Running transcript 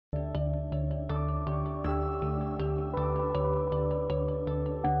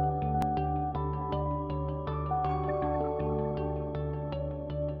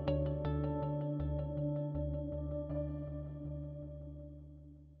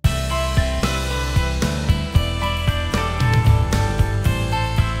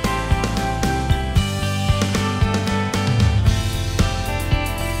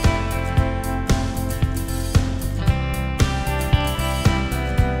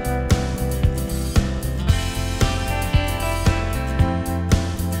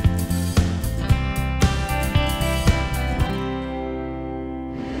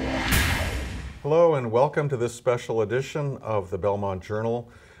and welcome to this special edition of the Belmont Journal.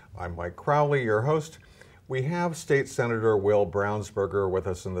 I'm Mike Crowley, your host. We have State Senator Will Brownsberger with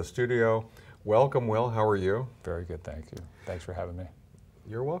us in the studio. Welcome, Will. How are you? Very good, thank you. Thanks for having me.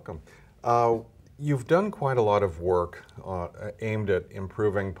 You're welcome. You've done quite a lot of work aimed at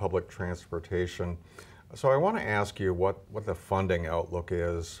improving public transportation. So I want to ask you what the funding outlook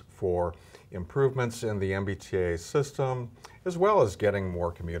is for improvements in the MBTA system, as well as getting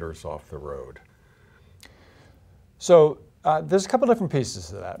more commuters off the road. So there's a couple different pieces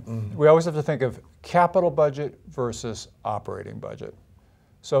to that. Mm-hmm. We always have to think of capital budget versus operating budget.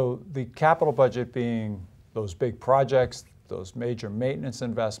 So the capital budget being those big projects, those major maintenance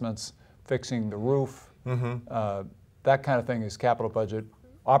investments, fixing the roof, that kind of thing is capital budget.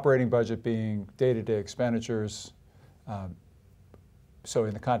 Operating budget being day-to-day expenditures. So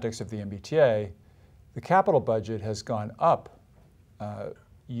in the context of the MBTA, the capital budget has gone up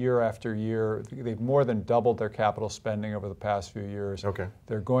year after year. They've more than doubled their capital spending over the past few years. Okay.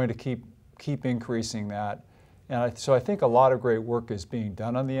 They're going to keep increasing that. And so I think a lot of great work is being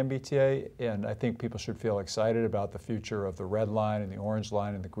done on the MBTA, and I think people should feel excited about the future of the red line and the orange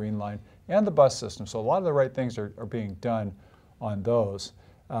line and the green line and the bus system. So a lot of the right things are being done on those.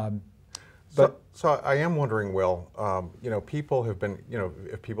 So I am wondering, Will, people have been,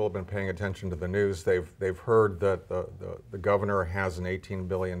 if people have been paying attention to the news, they've heard that the governor has an $18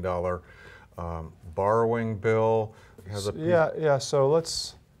 billion borrowing bill. So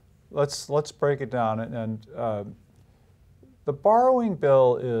let's break it down. And the borrowing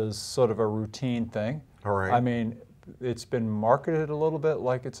bill is sort of a routine thing. All right. I mean, it's been marketed a little bit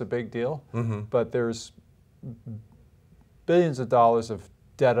like it's a big deal, but there's billions of dollars of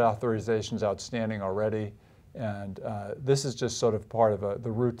debt authorizations outstanding already, and this is just sort of part of the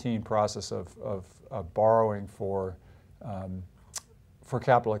routine process of borrowing for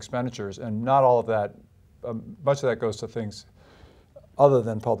capital expenditures, and not all of that. Much of that goes to things other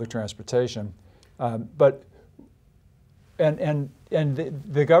than public transportation, but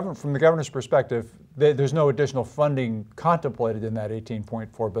the government, from the governor's perspective, there's no additional funding contemplated in that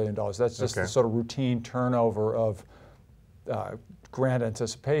 $18.4 billion. That's just the sort of routine turnover of grant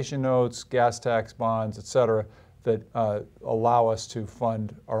anticipation notes, gas tax bonds, et cetera, that allow us to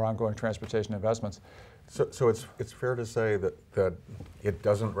fund our ongoing transportation investments. So it's fair to say that it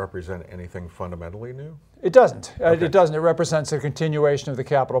doesn't represent anything fundamentally new? It doesn't. Okay. It doesn't. It represents a continuation of the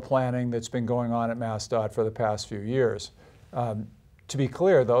capital planning that's been going on at MassDOT for the past few years. To be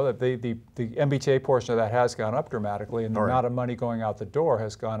clear, though, that the MBTA portion of that has gone up dramatically, and the amount of money going out the door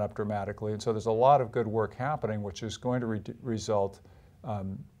has gone up dramatically. And so there's a lot of good work happening, which is going to result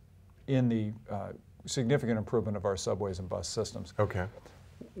in the significant improvement of our subways and bus systems. Okay.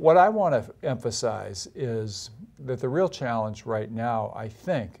 What I want to emphasize is that the real challenge right now, I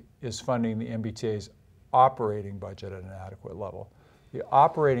think, is funding the MBTA's operating budget at an adequate level. The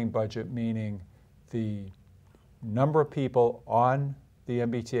operating budget meaning the number of people on the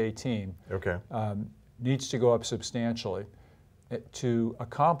MBTA team needs to go up substantially to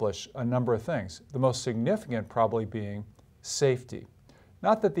accomplish a number of things. The most significant probably being safety.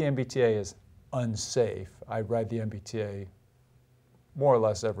 Not that the MBTA is unsafe. I ride the MBTA more or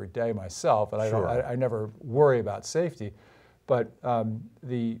less every day myself, and I never worry about safety. But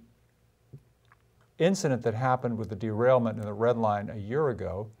the incident that happened with the derailment in the red line a year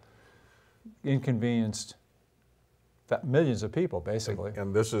ago inconvenienced millions of people, basically.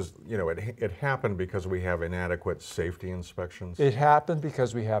 And this is, it happened because we have inadequate safety inspections? It happened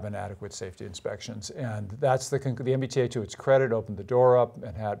because we have inadequate safety inspections. And that's the MBTA, to its credit, opened the door up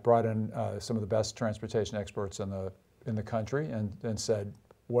and brought in some of the best transportation experts in the country and said,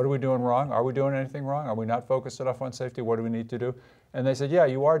 what are we doing wrong? Are we doing anything wrong? Are we not focused enough on safety? What do we need to do? And they said, yeah,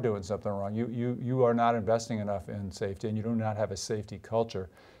 you are doing something wrong. You are not investing enough in safety, and you do not have a safety culture.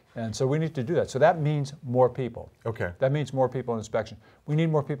 And so we need to do that. So that means more people. Okay. That means more people in inspection. We need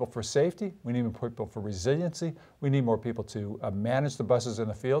more people for safety. We need more people for resiliency. We need more people to manage the buses in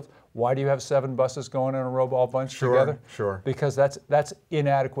the field. Why do you have 7 buses going in a row all bunched together? Sure. Because that's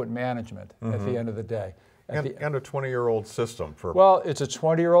inadequate management at the end of the day. And a 20-year-old system for... Well, it's a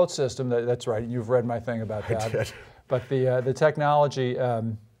 20-year-old system. That's right. You've read my thing about that. I did. But the technology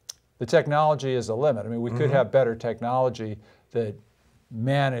is a limit. I mean, we could have better technology that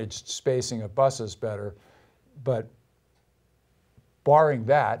managed spacing of buses better, but barring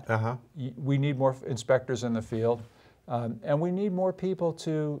that, we need more inspectors in the field, and we need more people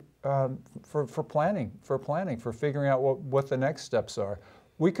for planning, for figuring out what the next steps are.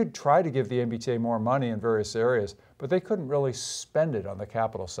 We could try to give the MBTA more money in various areas, but they couldn't really spend it on the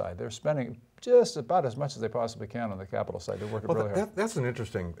capital side. They're spending just about as much as they possibly can on the capital side. They're working really hard. That's an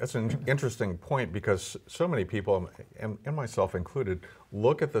interesting point, because so many people, and myself included,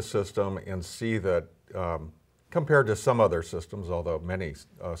 look at the system and see that compared to some other systems, although many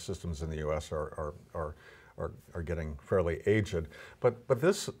systems in the U.S. are getting fairly aged, but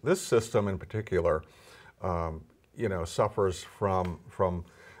this system in particular, suffers from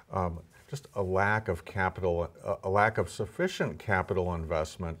just a lack of capital, a lack of sufficient capital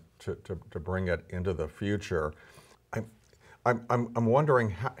investment to bring it into the future. I'm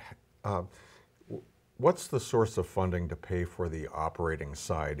wondering what's the source of funding to pay for the operating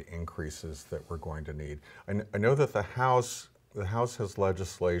side increases that we're going to need? I know that the House has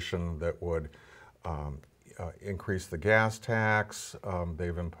legislation that would increase the gas tax.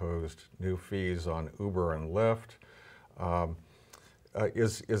 They've imposed new fees on Uber and Lyft.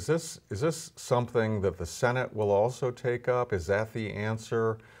 Is this something that the Senate will also take up? Is that the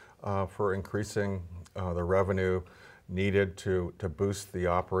answer for increasing the revenue needed to boost the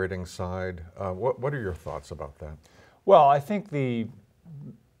operating side? What are your thoughts about that? Well, I think the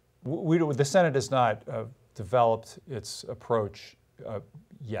Senate has not developed its approach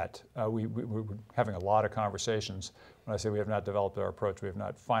yet. We're having a lot of conversations. When I say we have not developed our approach, we have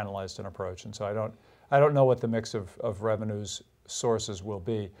not finalized an approach, and so I don't know what the mix of revenues sources will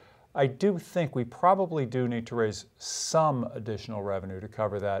be. I do think we probably do need to raise some additional revenue to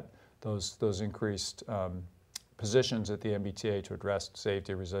cover those increased positions at the MBTA to address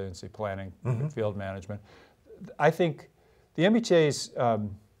safety, resiliency, planning, field management. I think the MBTA's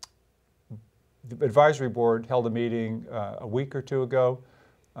the advisory board held a meeting a week or two ago,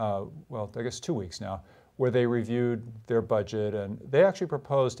 well, I guess 2 weeks now, where they reviewed their budget, and they actually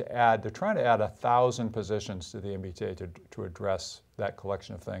proposed to add, they're trying to add 1,000 positions to the MBTA to address that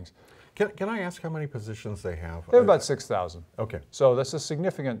collection of things. Can I ask how many positions they have? They have about 6,000. Okay. So that's a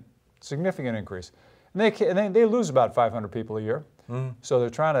significant increase. And they lose about 500 people a year. So they're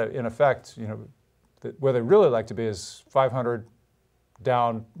trying to, in effect, where they really like to be is 500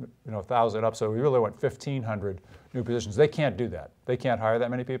 down, 1,000 up. So we really want 1,500 new positions. They can't do that. They can't hire that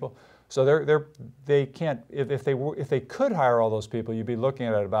many people. So they can't. If they could hire all those people, you'd be looking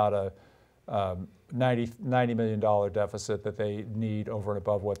at about a $90 million deficit that they need over and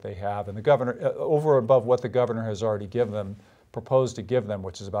above what they have, and the governor over and above what the governor has already given them, proposed to give them,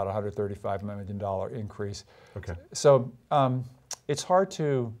 which is about a $135 million increase. Okay. So it's hard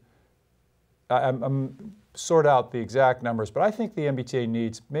to sort out the exact numbers, but I think the MBTA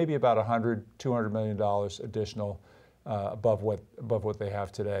needs maybe about $200 million additional above what they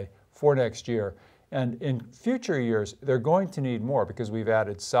have today for next year. And in future years, they're going to need more because we've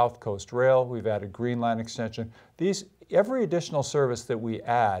added South Coast Rail, we've added Green Line Extension. Every additional service that we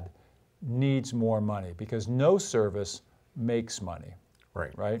add needs more money because no service makes money.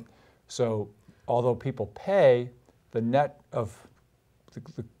 Right. Right? So although people pay, the net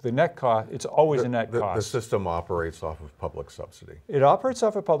cost, it's always a net cost. The system operates off of public subsidy. It operates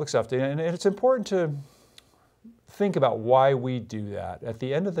off of public subsidy, and it's important to think about why we do that. At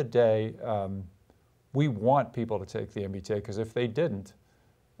the end of the day, we want people to take the MBTA because if they didn't,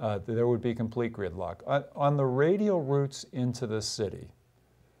 there would be complete gridlock. On the radial routes into the city,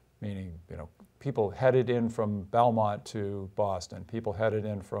 meaning people headed in from Belmont to Boston, people headed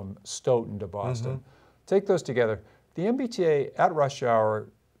in from Stoughton to Boston, take those together, the MBTA at rush hour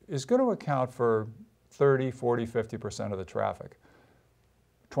is going to account for 30, 40, 50% of the traffic.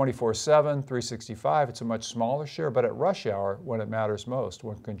 24/7, 365, it's a much smaller share, but at rush hour, when it matters most,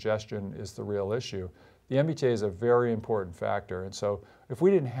 when congestion is the real issue, the MBTA is a very important factor. And so if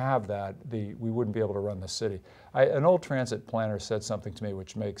we didn't have that, we wouldn't be able to run the city. An old transit planner said something to me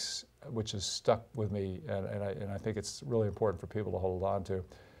which has stuck with me, and I think it's really important for people to hold on to.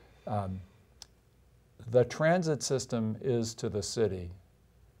 The transit system is to the city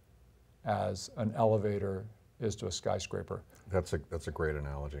as an elevator is to a skyscraper. That's a great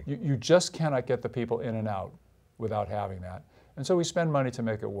analogy. You just cannot get the people in and out without having that. And so we spend money to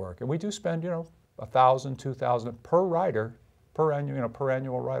make it work. And we do spend, $1,000, $2,000 per rider, per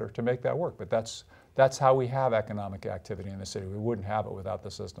annual rider to make that work. But that's how we have economic activity in the city. We wouldn't have it without the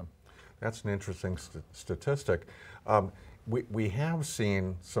system. That's an interesting statistic. We have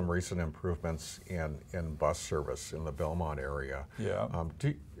seen some recent improvements in bus service in the Belmont area. Yeah.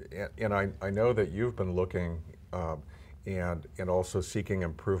 And I know that you've been looking and also seeking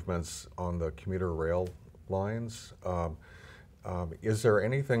improvements on the commuter rail lines. Is there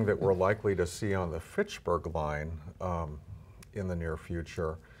anything that we're likely to see on the Fitchburg line in the near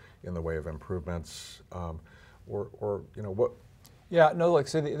future in the way of improvements, or what? Yeah, no, look,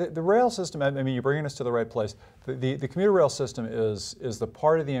 so the rail system, I mean, you're bringing us to the right place. The commuter rail system is the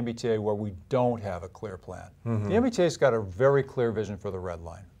part of the MBTA where we don't have a clear plan. Mm-hmm. The MBTA's got a very clear vision for the red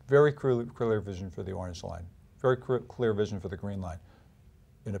line, very clear vision for the orange line, very clear vision for the green line.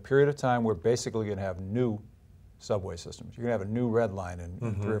 In a period of time, we're basically going to have new subway systems. You're going to have a new red line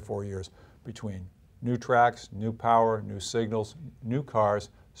in 3 or 4 years between new tracks, new power, new signals, new cars,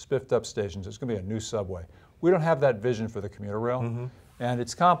 spiffed up stations. It's going to be a new subway. We don't have that vision for the commuter rail, and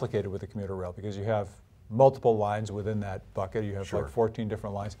it's complicated with the commuter rail because you have multiple lines within that bucket. You have like 14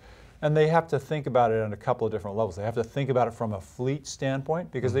 different lines, and they have to think about it on a couple of different levels. They have to think about it from a fleet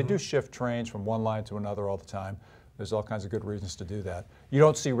standpoint because they do shift trains from one line to another all the time. There's all kinds of good reasons to do that. You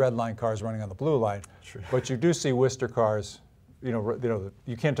don't see red line cars running on the blue line, but you do see Worcester cars.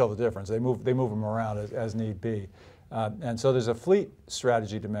 You can't tell the difference. They move them around as need be, and so there's a fleet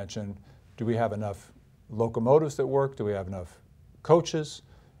strategy dimension. Do we have enough locomotives that work? Do we have enough coaches?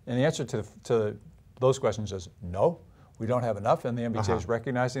 And the answer to those questions is no, we don't have enough, and the MBTA is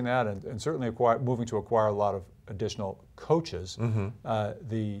recognizing that and certainly moving to acquire a lot of additional coaches. On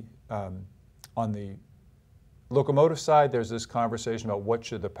the locomotive side, there's this conversation about what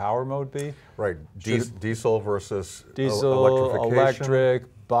should the power mode be. Right, diesel versus diesel, electrification.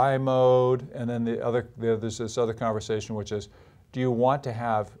 electric, bi-mode, and then there's this other conversation which is, do you want to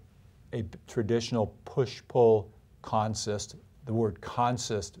have a traditional push-pull consist? The word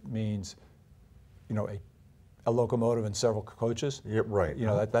consist means, a locomotive and several coaches. Yeah, right.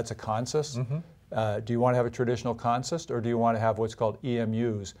 That's a consist. Do you want to have a traditional consist, or do you want to have what's called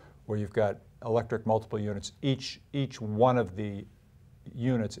EMUs, where you've got electric multiple units? Each one of the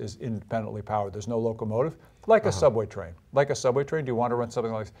units is independently powered. There's no locomotive, like a subway train. Like a subway train, do you want to run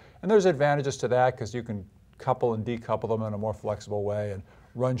something like this? And there's advantages to that because you can couple and decouple them in a more flexible way and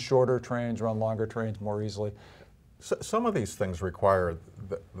run shorter trains, run longer trains more easily. So, some of these things require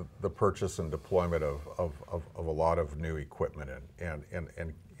the purchase and deployment of a lot of new equipment, and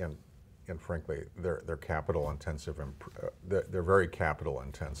frankly, they're capital intensive. They're very capital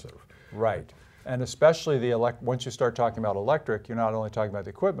intensive. Right, and especially once you start talking about electric, you're not only talking about the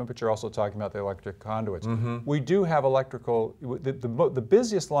equipment, but you're also talking about the electric conduits. We do have electrical. The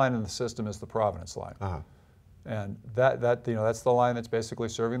busiest line in the system is the Providence line. And that's the line that's basically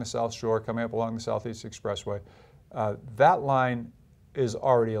serving the South Shore, coming up along the Southeast Expressway. That line is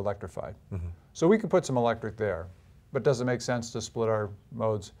already electrified. So we can put some electric there, but does it make sense to split our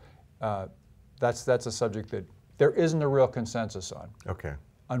modes? That's a subject that there isn't a real consensus on. Okay.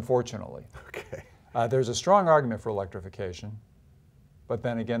 Unfortunately. Okay. There's a strong argument for electrification, but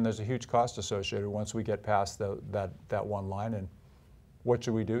then again, there's a huge cost associated once we get past that one line. And what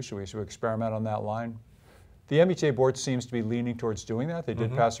should we do? Should we experiment on that line? The MBTA board seems to be leaning towards doing that. They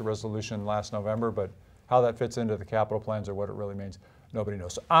did pass a resolution last November, but how that fits into the capital plans or what it really means, nobody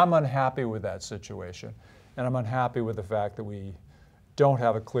knows. So I'm unhappy with that situation, and I'm unhappy with the fact that we don't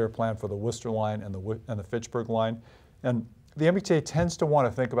have a clear plan for the Worcester line and the Fitchburg line. And the MBTA tends to want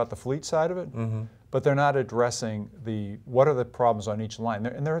to think about the fleet side of it, but they're not addressing what are the problems on each line.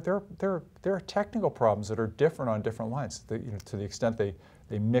 And there are technical problems that are different on different lines. To the extent they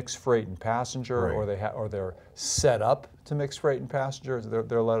mix freight and passenger, or they're set up to mix freight and passenger,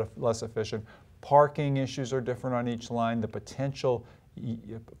 they're less efficient. Parking issues are different on each line. The potential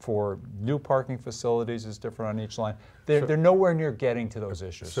for new parking facilities is different on each line. They're nowhere near getting to those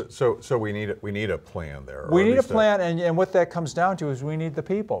issues. So we need a plan there. We need a plan, and what that comes down to is we need the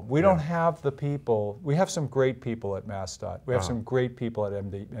people. We don't have the people. We have some great people at MassDOT. We have some great people at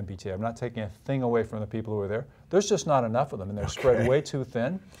MBTA. I'm not taking a thing away from the people who are there. There's just not enough of them, and they're spread way too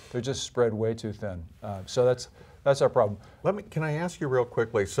thin. They're just spread way too thin. So that's our problem. Can I ask you real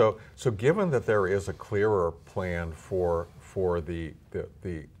quickly? So given that there is a clearer plan for the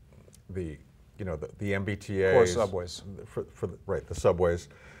MBTAs, for subways, the subways,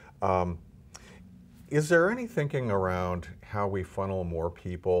 is there any thinking around how we funnel more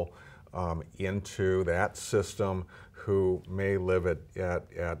people into that system who may live at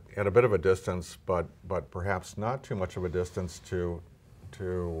a bit of a distance, but perhaps not too much of a distance to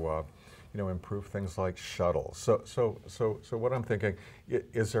improve things like shuttles? So what I'm thinking,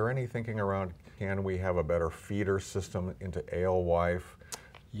 is there any thinking around, can we have a better feeder system into Alewife?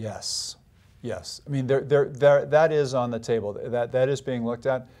 Yes. I mean, that is on the table. That is being looked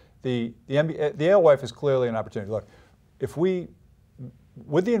at. The Alewife is clearly an opportunity. Look,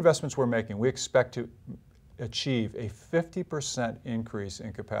 with the investments we're making, we expect to achieve a 50% increase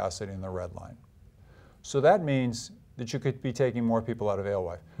in capacity in the red line. So that means that you could be taking more people out of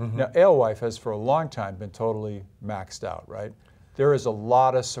Alewife. Now, Alewife has for a long time been totally maxed out, right? there is a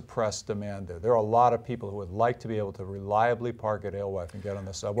lot of suppressed demand there. There are a lot of people who would like to be able to reliably park at Alewife and get on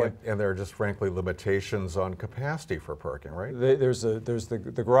the subway. And there are just frankly limitations on capacity for parking, right?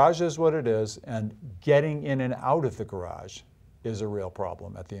 The garage is what it is, and getting in and out of the garage is a real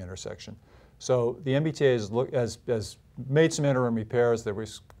problem at the intersection. So the MBTA has made some interim repairs. There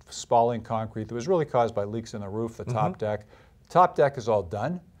was spalling concrete that was really caused by leaks in the roof, the top deck. Top deck is all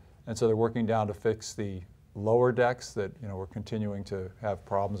done, and so they're working down to fix the lower decks that we're continuing to have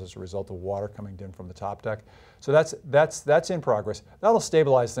problems as a result of water coming in from the top deck. So that's in progress. That'll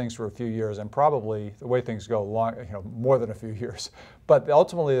stabilize things for a few years, and probably the way things go, more than a few years. But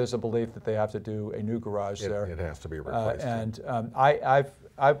ultimately, there's a belief that they have to do a new garage there. It has to be replaced.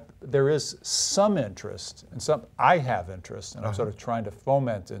 There is some interest, and I have interest, and I'm sort of trying to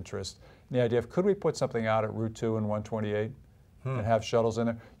foment interest in the idea of, could we put something out at Route 2 and 128 and have shuttles in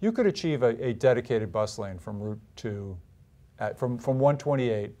there? You could achieve a dedicated bus lane from Route 2, from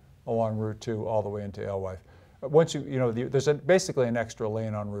 128 along Route 2 all the way into Alewife. Once there's basically an extra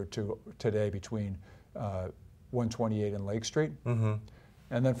lane on Route 2 today between 128 and Lake Street.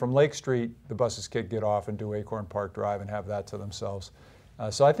 And then from Lake Street, the buses could get off and do Acorn Park Drive and have that to themselves.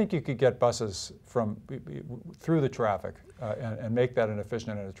 So I think you could get buses through the traffic and make that an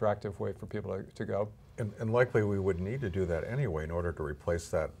efficient and attractive way for people to go. And likely we would need to do that anyway in order to replace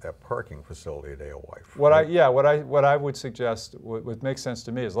that parking facility at Alewife. What I would suggest, what makes sense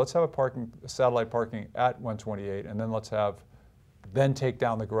to me, is let's have a satellite parking at 128, and then take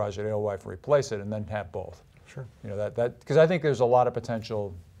down the garage at Alewife and replace it, and then have both. Sure. Because I think there's a lot of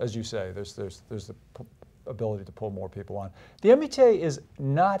potential, as you say. There's the ability to pull more people on. The MBTA is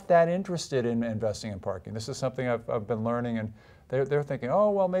not that interested in investing in parking. This is something I've been learning, and they're thinking, oh,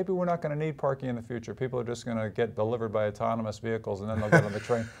 well, maybe we're not going to need parking in the future. People are just going to get delivered by autonomous vehicles, and then they'll get on the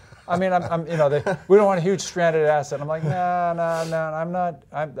train. I mean, we don't want a huge stranded asset. I'm like, no, I'm not.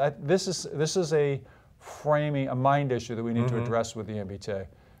 This is a mind issue that we need to address with the MBTA.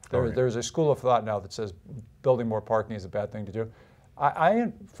 There's a school of thought now that says building more parking is a bad thing to do.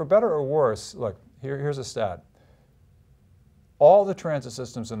 For better or worse, look, here's a stat. All the transit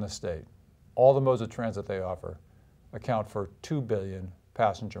systems in the state, all the modes of transit they offer, account for 2 billion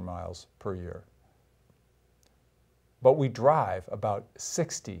passenger miles per year. But we drive about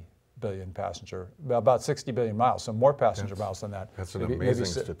 60 billion miles, so more passenger miles than that. That's an amazing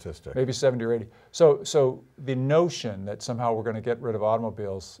statistic. Maybe 70 or 80. So the notion that somehow we're going to get rid of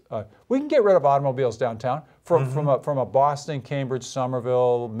automobiles, we can get rid of automobiles downtown from a Boston, Cambridge,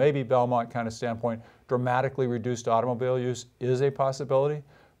 Somerville, maybe Belmont kind of standpoint. Dramatically reduced automobile use is a possibility,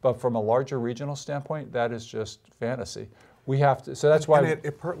 but from a larger regional standpoint, that is just fantasy. We have to, so that's why. And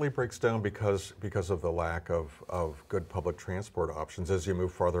it partly breaks down because of the lack of good public transport options as you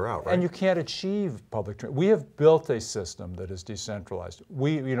move farther out, right? And you can't achieve public transport. We have built a system that is decentralized.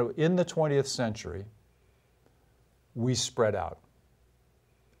 In the 20th century, we spread out.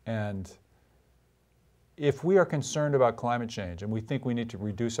 And if we are concerned about climate change and we think we need to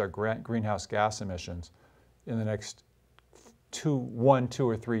reduce our greenhouse gas emissions in the next 2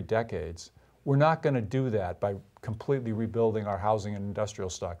 or 3 decades, we're not going to do that by completely rebuilding our housing and industrial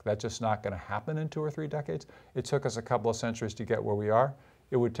stock. That's just not going to happen in 2 or 3 decades. It took us a couple of centuries to get where we are.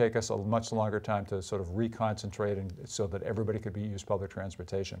 It would take us a much longer time to sort of reconcentrate so that everybody could use public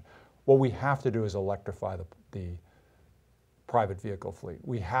transportation. What we have to do is electrify the private vehicle fleet.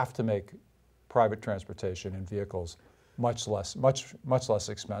 We have to make private transportation and vehicles much less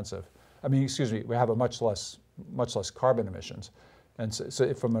expensive. We have a much less carbon emissions. And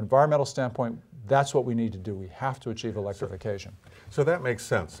so from an environmental standpoint, that's what we need to do. We have to achieve electrification. So that makes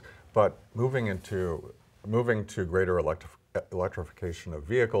sense. But moving to greater electrification of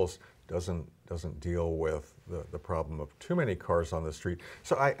vehicles doesn't deal with the problem of too many cars on the street.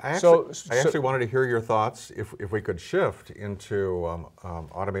 So I actually wanted to hear your thoughts if we could shift into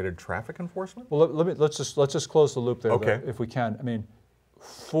automated traffic enforcement. Well, let's just close the loop there, okay, if we can. I mean,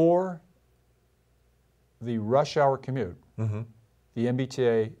 for the rush hour commute, the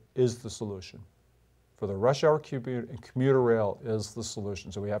MBTA is the solution. For the rush hour commute, and commuter rail is the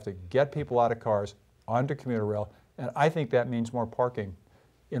solution. So we have to get people out of cars onto commuter rail, and I think that means more parking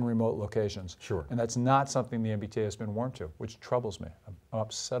in remote locations. Sure. And that's not something the MBTA has been warm to, which troubles me. I'm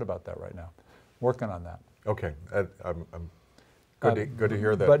upset about that right now. Working on that. Okay, I'm good to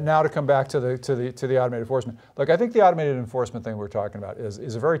hear that. But now to come back to the automated enforcement. Look, I think the automated enforcement thing we're talking about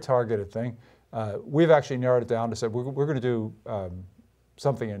is a very targeted thing. We've actually narrowed it down to say we're going to do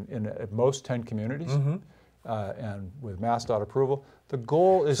something in at most 10 communities, and with MassDOT approval. The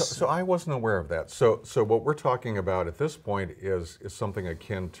goal is... So I wasn't aware of that. So what we're talking about at this point is something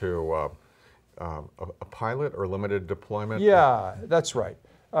akin to a pilot or limited deployment? Yeah, that's right.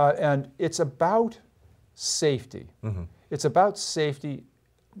 And it's about safety. Mm-hmm. It's about safety,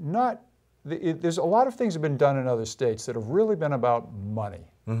 not, there's a lot of things have been done in other states that have really been about money.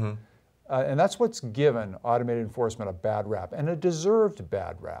 Mm-hmm. And that's what's given automated enforcement a bad rap, and a deserved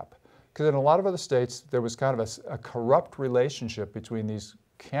bad rap. Because in a lot of other states, there was kind of a corrupt relationship between these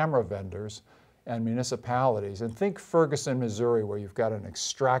camera vendors and municipalities. And think Ferguson, Missouri, where you've got an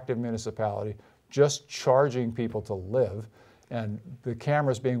extractive municipality just charging people to live, and the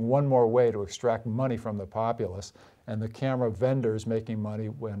cameras being one more way to extract money from the populace, and the camera vendors making money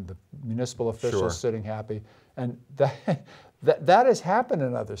when the municipal officials sitting happy. And that has happened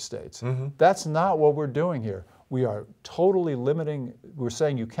in other states. Mm-hmm. That's not what we're doing here. We are totally limiting, we're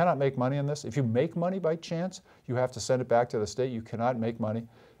saying you cannot make money on this. If you make money by chance, you have to send it back to the state. You cannot make money.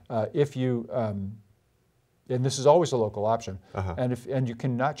 If you, and this is always a local option, and you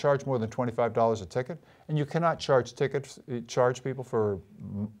cannot charge more than $25 a ticket, and you cannot charge people for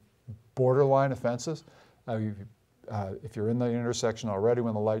borderline offenses. If you're in the intersection already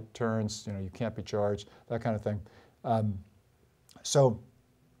when the light turns, you can't be charged, that kind of thing. So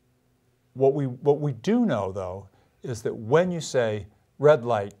what we do know, though, is that when you say red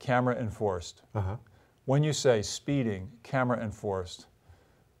light, camera enforced, when you say speeding, camera enforced,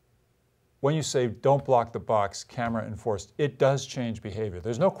 when you say don't block the box, camera enforced, it does change behavior.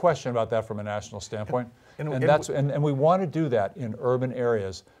 There's no question about that from a national standpoint. And we want to do that in urban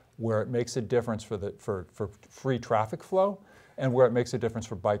areas where it makes a difference for free traffic flow, and where it makes a difference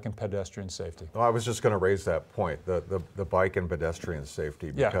for bike and pedestrian safety. Well, I was just going to raise that point, the bike and pedestrian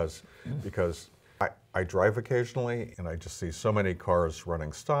safety, because I drive occasionally, and I just see so many cars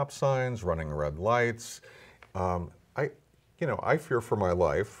running stop signs, running red lights. I fear for my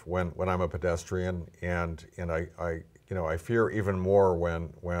life when I'm a pedestrian, and I fear even more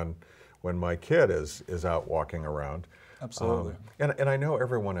when my kid is out walking around. Absolutely. And I know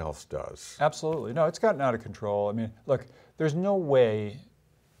everyone else does. Absolutely. No, it's gotten out of control. I mean, look, there's no way,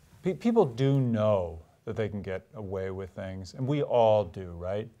 people do know that they can get away with things, and we all do,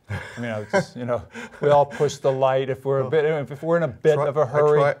 right? I mean, we all push the light if we're if we're in a bit of a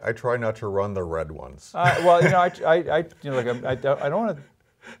hurry. I try not to run the red ones. Well, I don't want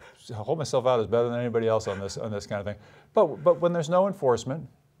to hold myself out as better than anybody else on this kind of thing. But when there's no enforcement,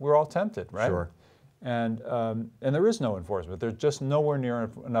 we're all tempted, right? Sure. And there is no enforcement. There's just nowhere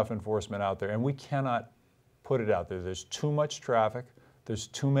near enough enforcement out there, and we cannot put it out there. There's too much traffic. There's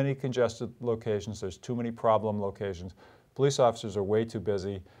too many congested locations. There's too many problem locations. Police officers are way too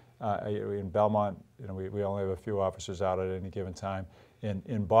busy. In Belmont, we only have a few officers out at any given time.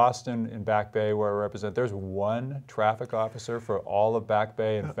 In Boston, in Back Bay, where I represent, there's one traffic officer for all of Back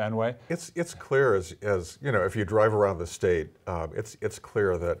Bay and Fenway. It's clear as if you drive around the state, it's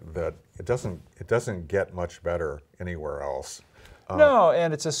clear that it doesn't get much better anywhere else. No,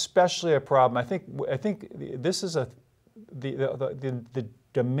 and it's especially a problem. I think this is the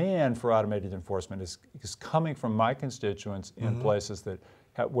demand for automated enforcement is coming from my constituents in places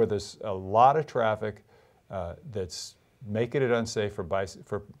where there's a lot of traffic that's making it unsafe for I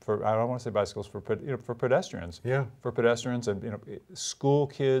don't want to say bicycles, for pedestrians. Yeah. For pedestrians and school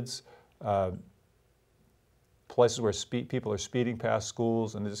kids, places where people are speeding past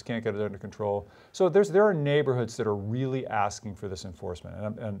schools and they just can't get it under control. So there are neighborhoods that are really asking for this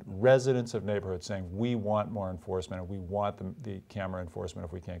enforcement, and residents of neighborhoods saying we want more enforcement and we want the camera enforcement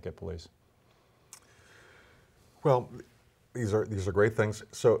if we can't get police. Well, these are great things.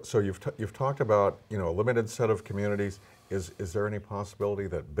 So you've talked about a limited set of communities. Is there any possibility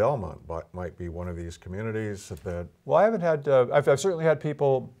that Belmont might be one of these communities that? Well, I haven't had. I've certainly had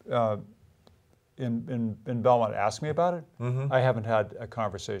people in Belmont ask me about it. I haven't had a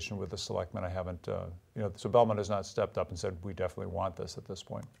conversation with the selectmen. I haven't. So Belmont has not stepped up and said we definitely want this at this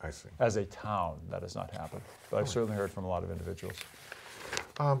point. I see. As a town, that has not happened. But I've certainly heard from a lot of individuals.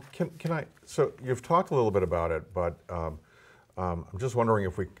 Can I? So you've talked a little bit about it, but. I'm just wondering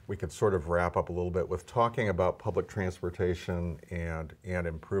if we could sort of wrap up a little bit with talking about public transportation and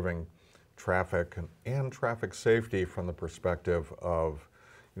improving traffic and traffic safety from the perspective of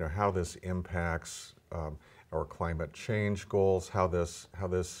how this impacts our climate change goals, how this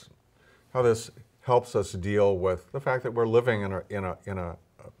helps us deal with the fact that we're living in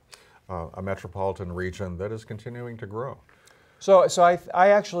a metropolitan region that is continuing to grow. So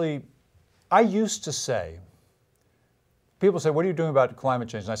I used to say. People say, what are you doing about climate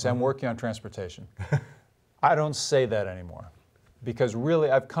change? And I say, I'm working on transportation. I don't say that anymore because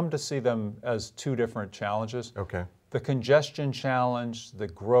really I've come to see them as two different challenges. Okay. The congestion challenge, the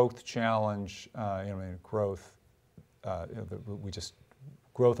growth challenge,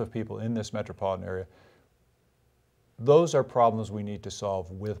 growth of people in this metropolitan area. Those are problems we need to solve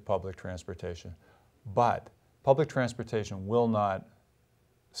with public transportation. But public transportation will not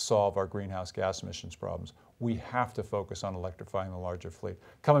solve our greenhouse gas emissions problems. We have to focus on electrifying the larger fleet.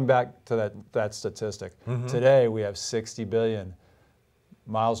 Coming back to that statistic, today we have 60 billion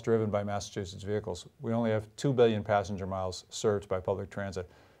miles driven by Massachusetts vehicles. We only have 2 billion passenger miles served by public transit.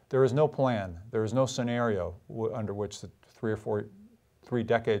 There is no plan, there is no scenario under which 3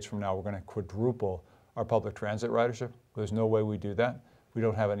 decades from now we're going to quadruple our public transit ridership. There's no way we do that. We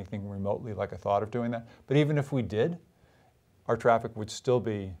don't have anything remotely like a thought of doing that. But even if we did, our traffic would still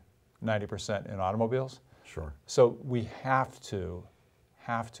be 90% in automobiles. Sure. So we have to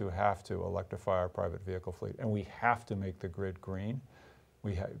electrify our private vehicle fleet, and we have to make the grid green.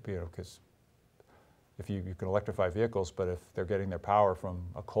 We have, because if you can electrify vehicles, but if they're getting their power from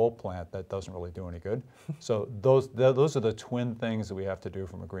a coal plant, that doesn't really do any good. So those are the twin things that we have to do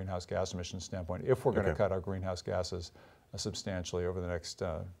from a greenhouse gas emissions standpoint if we're going to cut our greenhouse gases substantially over the next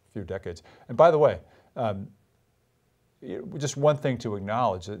few decades. And by the way, just one thing to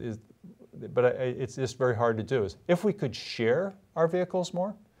acknowledge is, but it's just very hard to do, is if we could share our vehicles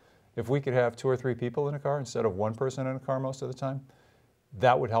more, if we could have 2 or 3 people in a car instead of 1 person in a car most of the time,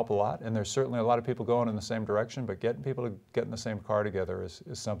 that would help a lot. And there's certainly a lot of people going in the same direction, but getting people to get in the same car together is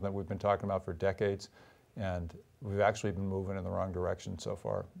something that we've been talking about for decades, and we've actually been moving in the wrong direction so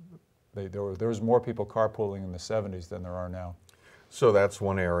far. There was more people carpooling in the 70s than there are now. So that's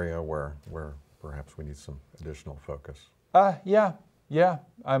one area where perhaps we need some additional focus. Yeah.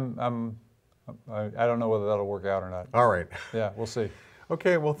 I don't know whether that'll work out or not. All right. Yeah, we'll see.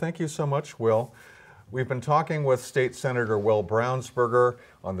 Okay, well, thank you so much, Will. We've been talking with State Senator Will Brownsberger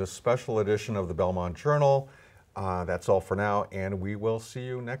on this special edition of the Belmont Journal. That's all for now, and we will see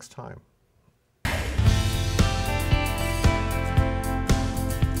you next time.